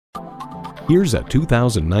Here's a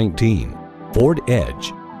 2019 Ford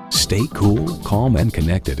Edge. Stay cool, calm, and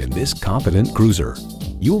connected in this confident cruiser.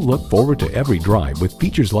 You'll look forward to every drive with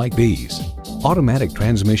features like these: automatic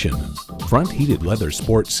transmission, front heated leather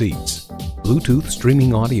sport seats, Bluetooth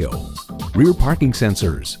streaming audio, rear parking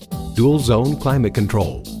sensors, dual zone climate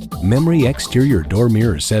control, memory exterior door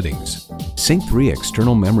mirror settings, Sync 3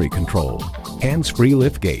 external memory control, hands-free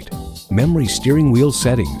liftgate, memory steering wheel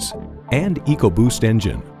settings, and EcoBoost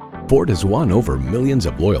engine. Ford has won over millions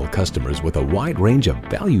of loyal customers with a wide range of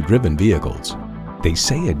value-driven vehicles. They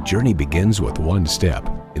say a journey begins with one step.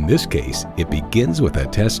 In this case, it begins with a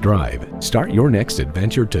test drive. Start your next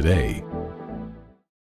adventure today.